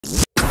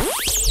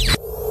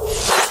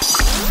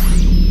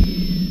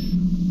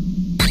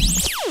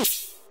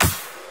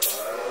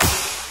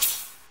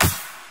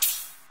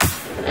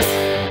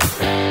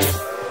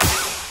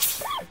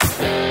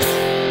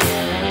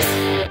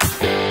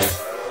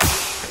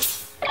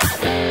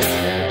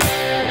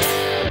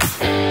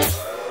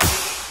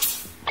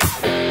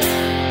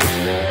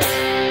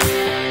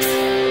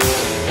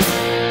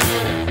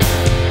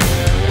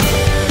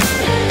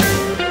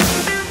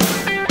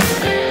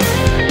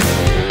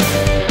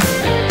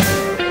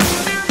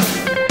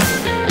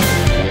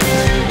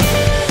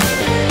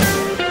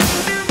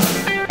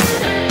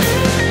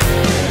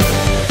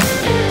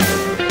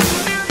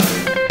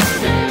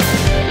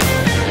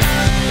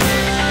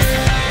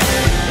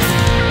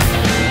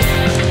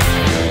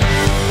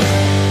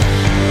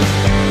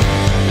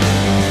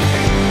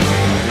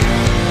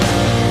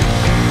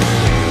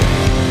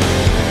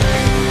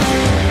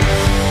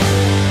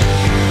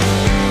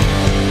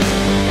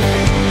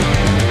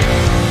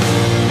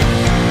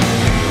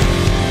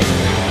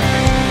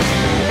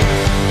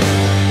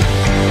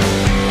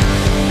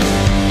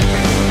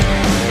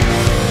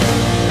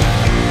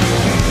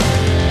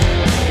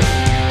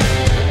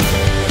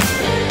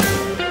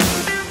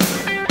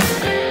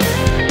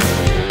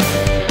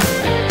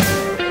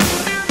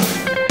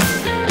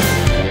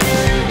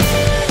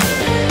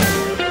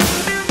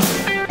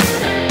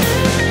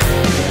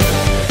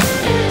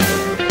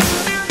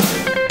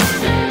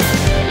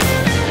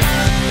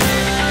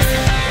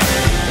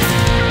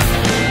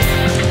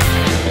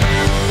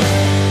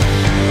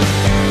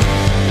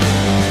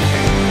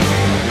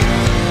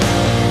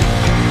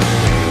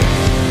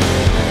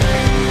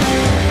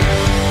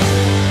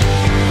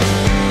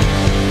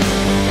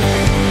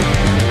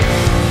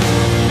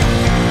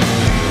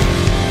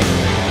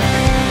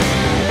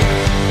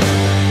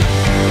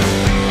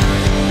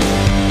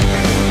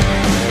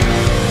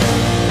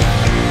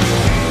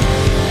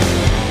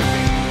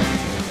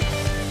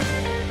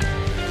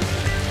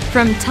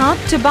From top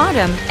to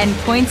bottom and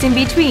points in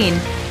between,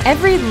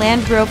 every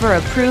Land Rover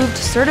approved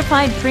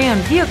certified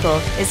pre-owned vehicle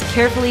is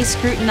carefully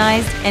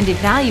scrutinized and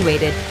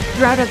evaluated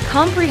throughout a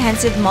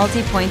comprehensive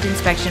multi-point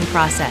inspection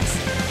process.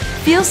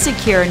 Feel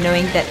secure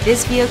knowing that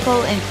this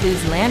vehicle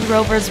includes Land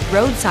Rover's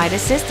roadside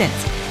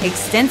assistance,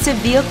 extensive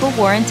vehicle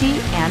warranty,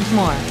 and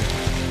more.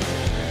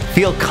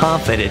 Feel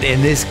confident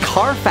in this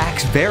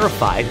Carfax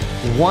verified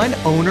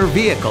one-owner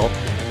vehicle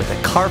with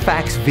a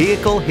Carfax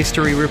Vehicle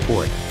History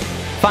Report.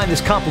 Find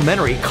this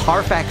complimentary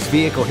Carfax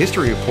Vehicle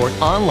History Report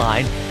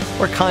online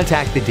or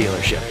contact the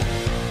dealership.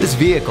 This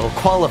vehicle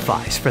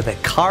qualifies for the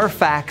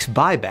Carfax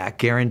Buyback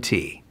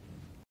Guarantee.